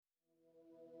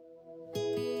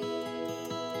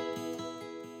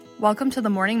Welcome to the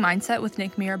Morning Mindset with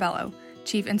Nick Mirabello,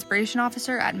 Chief Inspiration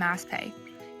Officer at MassPay.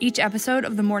 Each episode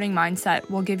of the Morning Mindset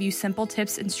will give you simple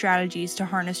tips and strategies to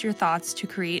harness your thoughts to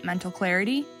create mental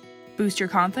clarity, boost your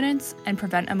confidence, and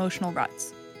prevent emotional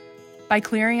ruts. By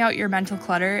clearing out your mental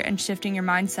clutter and shifting your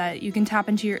mindset, you can tap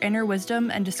into your inner wisdom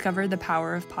and discover the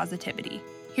power of positivity.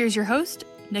 Here's your host,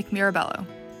 Nick Mirabello.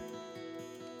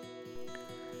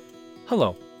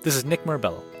 Hello, this is Nick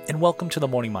Mirabello, and welcome to the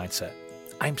Morning Mindset.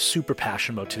 I'm super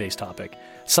passionate about today's topic,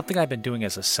 something I've been doing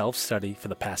as a self-study for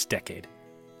the past decade: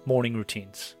 morning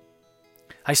routines.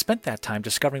 I spent that time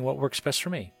discovering what works best for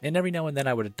me, and every now and then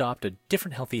I would adopt a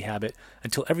different healthy habit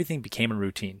until everything became a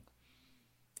routine.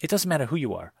 It doesn't matter who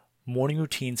you are, morning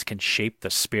routines can shape the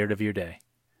spirit of your day.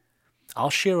 I'll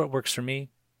share what works for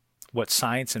me, what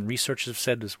science and research have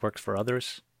said has worked for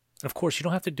others. And of course, you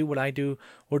don't have to do what I do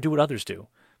or do what others do.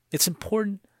 It's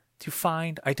important to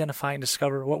find, identify, and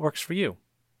discover what works for you.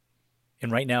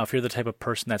 And right now, if you're the type of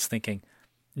person that's thinking,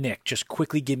 Nick, just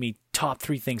quickly give me top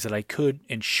 3 things that I could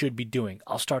and should be doing.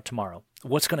 I'll start tomorrow.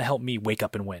 What's going to help me wake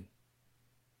up and win?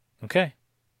 Okay.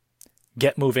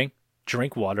 Get moving,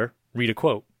 drink water, read a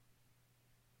quote.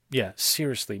 Yeah,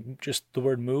 seriously, just the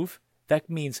word move, that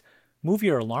means move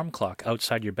your alarm clock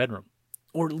outside your bedroom,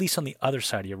 or at least on the other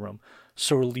side of your room,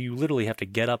 so you literally have to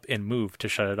get up and move to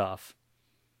shut it off.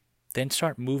 Then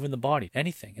start moving the body,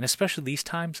 anything, and especially these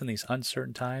times and these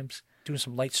uncertain times, doing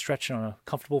some light stretching on a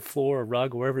comfortable floor or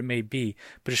rug, or wherever it may be,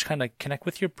 but just kind of connect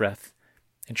with your breath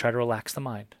and try to relax the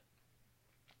mind.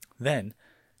 Then,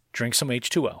 drink some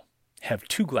H2O. Have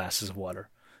 2 glasses of water.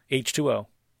 H2O,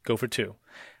 go for 2.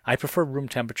 I prefer room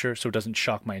temperature so it doesn't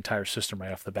shock my entire system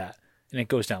right off the bat, and it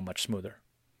goes down much smoother.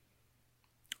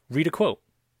 Read a quote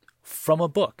from a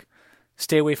book.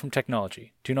 Stay away from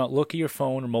technology. Do not look at your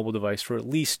phone or mobile device for at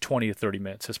least 20 to 30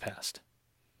 minutes has passed.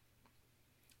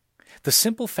 The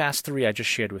simple fast 3 I just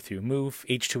shared with you, move,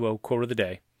 H2O, quote of the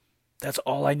day, that's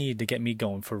all I needed to get me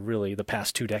going for really the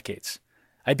past 2 decades.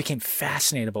 I became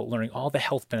fascinated about learning all the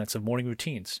health benefits of morning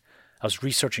routines. I was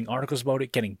researching articles about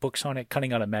it, getting books on it,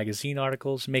 cutting out of magazine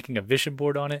articles, making a vision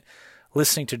board on it,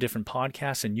 listening to different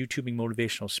podcasts and YouTubing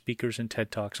motivational speakers and TED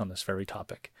Talks on this very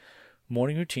topic.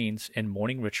 Morning routines and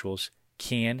morning rituals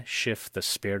can shift the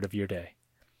spirit of your day.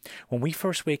 When we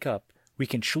first wake up, we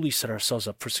can truly set ourselves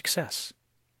up for success.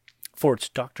 For it's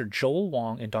Dr. Joel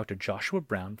Wong and Dr. Joshua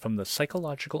Brown from the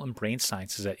Psychological and Brain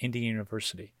Sciences at Indiana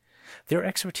University. Their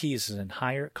expertise is in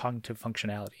higher cognitive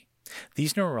functionality.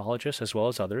 These neurologists, as well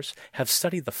as others, have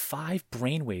studied the 5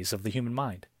 brainwaves of the human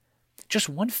mind. Just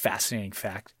one fascinating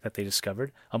fact that they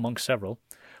discovered, among several,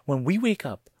 when we wake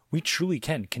up, we truly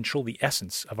can control the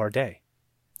essence of our day.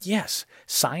 Yes,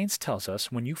 science tells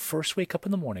us when you first wake up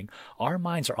in the morning, our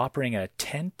minds are operating at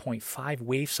 10.5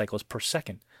 wave cycles per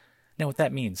second. Now, what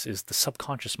that means is the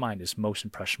subconscious mind is most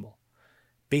impressionable.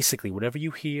 Basically, whatever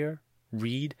you hear,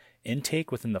 read,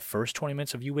 intake within the first 20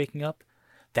 minutes of you waking up,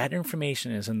 that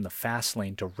information is in the fast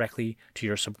lane directly to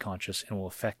your subconscious and will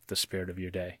affect the spirit of your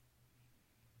day.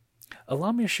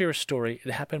 Allow me to share a story.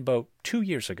 It happened about 2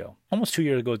 years ago, almost 2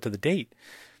 years ago to the date.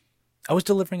 I was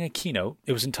delivering a keynote.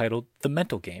 It was entitled The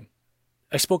Mental Game.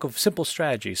 I spoke of simple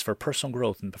strategies for personal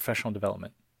growth and professional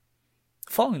development.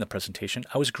 Following the presentation,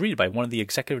 I was greeted by one of the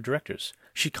executive directors.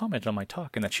 She commented on my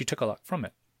talk and that she took a lot from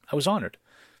it. I was honored.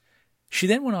 She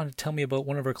then went on to tell me about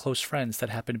one of her close friends that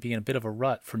happened to be in a bit of a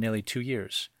rut for nearly 2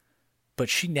 years. But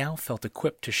she now felt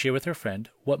equipped to share with her friend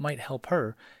what might help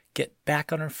her get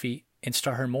back on her feet and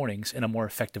start her mornings in a more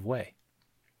effective way.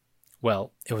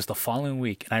 Well, it was the following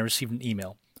week and I received an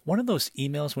email. One of those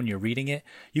emails when you're reading it,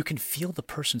 you can feel the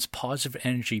person's positive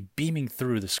energy beaming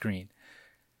through the screen.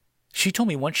 She told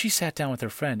me once she sat down with her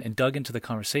friend and dug into the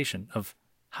conversation of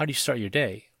how do you start your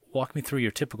day, walk me through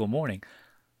your typical morning.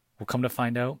 Well, come to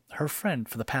find out, her friend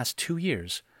for the past 2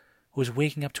 years was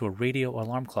waking up to a radio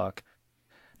alarm clock.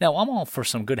 Now, I'm all for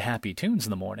some good happy tunes in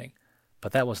the morning,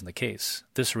 but that wasn't the case.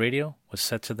 This radio was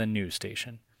set to the news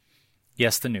station.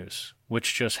 Yes, the news,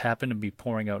 which just happened to be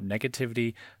pouring out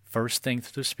negativity first thing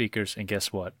through the speakers, and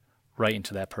guess what? Right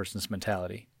into that person's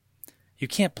mentality. You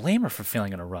can't blame her for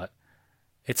feeling in a rut.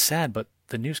 It's sad, but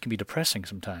the news can be depressing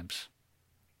sometimes.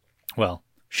 Well,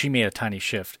 she made a tiny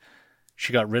shift.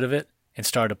 She got rid of it and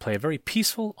started to play a very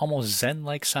peaceful, almost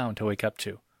zen-like sound to wake up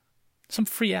to. Some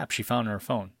free app she found on her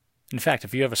phone. In fact,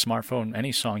 if you have a smartphone,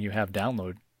 any song you have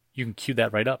download, you can cue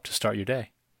that right up to start your day.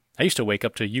 I used to wake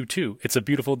up to U2, It's a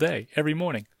Beautiful Day, every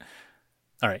morning.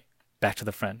 All right, back to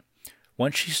the friend.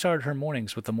 Once she started her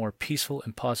mornings with a more peaceful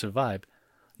and positive vibe,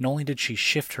 not only did she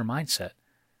shift her mindset,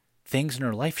 things in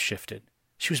her life shifted.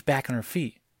 She was back on her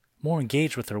feet, more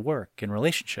engaged with her work and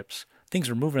relationships. Things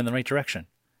were moving in the right direction.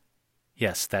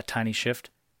 Yes, that tiny shift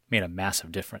made a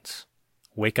massive difference.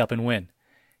 Wake up and win.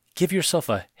 Give yourself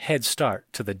a head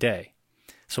start to the day.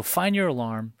 So find your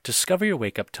alarm, discover your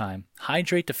wake-up time,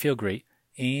 hydrate to feel great,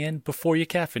 and before you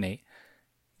caffeinate,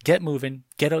 get moving,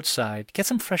 get outside, get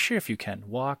some fresh air if you can.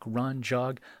 Walk, run,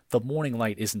 jog. The morning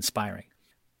light is inspiring.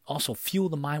 Also, fuel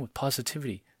the mind with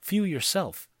positivity. Fuel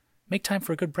yourself. Make time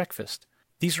for a good breakfast.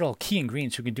 These are all key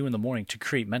ingredients you can do in the morning to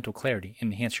create mental clarity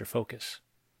and enhance your focus.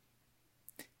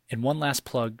 And one last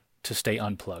plug to stay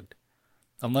unplugged,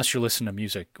 unless you're listening to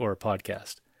music or a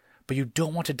podcast. But you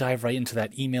don't want to dive right into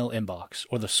that email inbox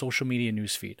or the social media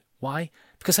newsfeed. Why?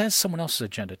 Because that has someone else's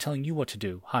agenda telling you what to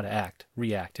do, how to act,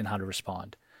 react, and how to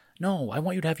respond. No, I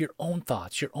want you to have your own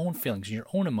thoughts, your own feelings, and your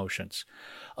own emotions.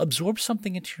 Absorb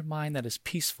something into your mind that is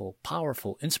peaceful,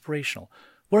 powerful, inspirational,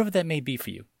 whatever that may be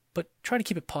for you. But try to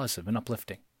keep it positive and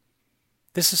uplifting.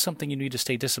 This is something you need to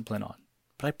stay disciplined on.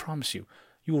 But I promise you,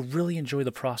 you will really enjoy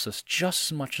the process just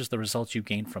as much as the results you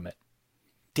gain from it.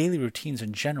 Daily routines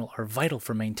in general are vital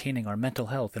for maintaining our mental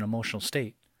health and emotional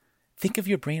state. Think of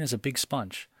your brain as a big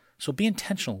sponge, so be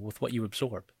intentional with what you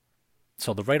absorb.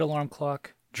 So the right alarm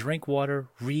clock, drink water,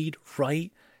 read,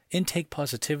 write, intake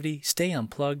positivity, stay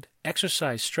unplugged,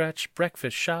 exercise, stretch,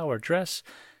 breakfast, shower, dress,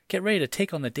 get ready to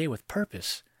take on the day with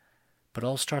purpose. But it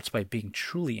all starts by being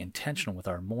truly intentional with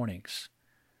our mornings.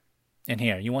 And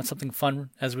here, you want something fun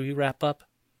as we wrap up?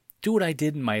 Do what I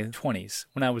did in my 20s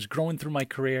when I was growing through my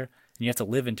career and you have to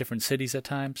live in different cities at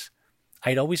times.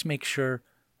 I'd always make sure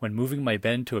when moving my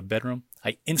bed into a bedroom,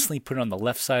 I instantly put it on the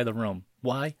left side of the room.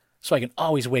 Why? So I can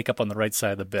always wake up on the right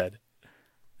side of the bed.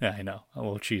 Yeah, I know, a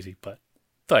little cheesy, but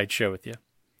thought I'd share with you.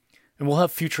 And we'll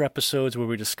have future episodes where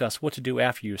we discuss what to do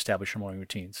after you establish your morning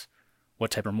routines.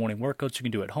 What type of morning workouts you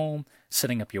can do at home,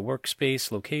 setting up your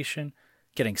workspace, location,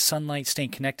 getting sunlight, staying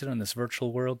connected in this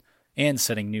virtual world, and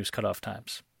setting news cutoff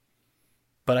times.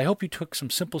 But I hope you took some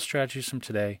simple strategies from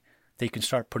today that you can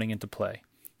start putting into play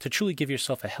to truly give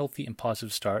yourself a healthy and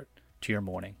positive start to your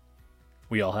morning.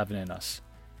 We all have it in us.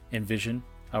 Envision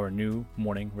our new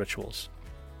morning rituals.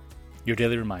 Your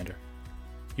daily reminder.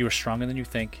 You are stronger than you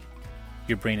think.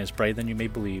 Your brain is brighter than you may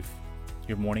believe.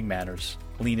 Your morning matters.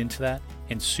 Lean into that,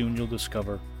 and soon you'll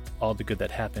discover all the good that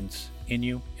happens in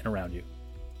you and around you.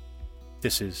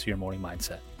 This is your morning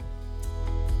mindset.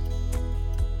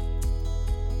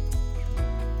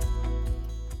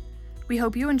 We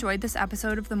hope you enjoyed this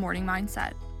episode of The Morning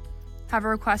Mindset. Have a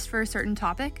request for a certain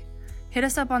topic? Hit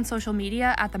us up on social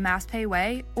media at the MassPay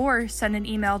Way or send an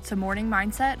email to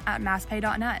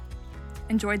morningmindset@masspay.net.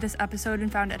 Enjoyed this episode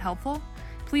and found it helpful?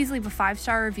 Please leave a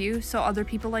 5-star review so other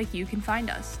people like you can find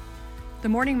us. The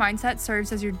Morning Mindset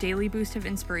serves as your daily boost of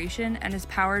inspiration and is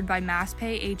powered by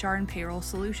MassPay HR and Payroll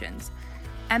Solutions.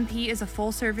 MP is a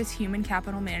full-service human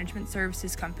capital management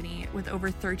services company with over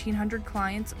 1,300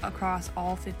 clients across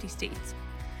all 50 states.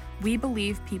 We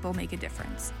believe people make a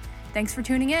difference. Thanks for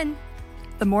tuning in.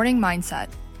 The Morning Mindset.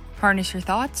 Harness your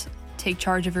thoughts, take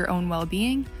charge of your own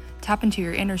well-being, tap into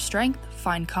your inner strength,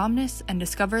 find calmness, and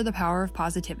discover the power of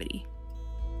positivity.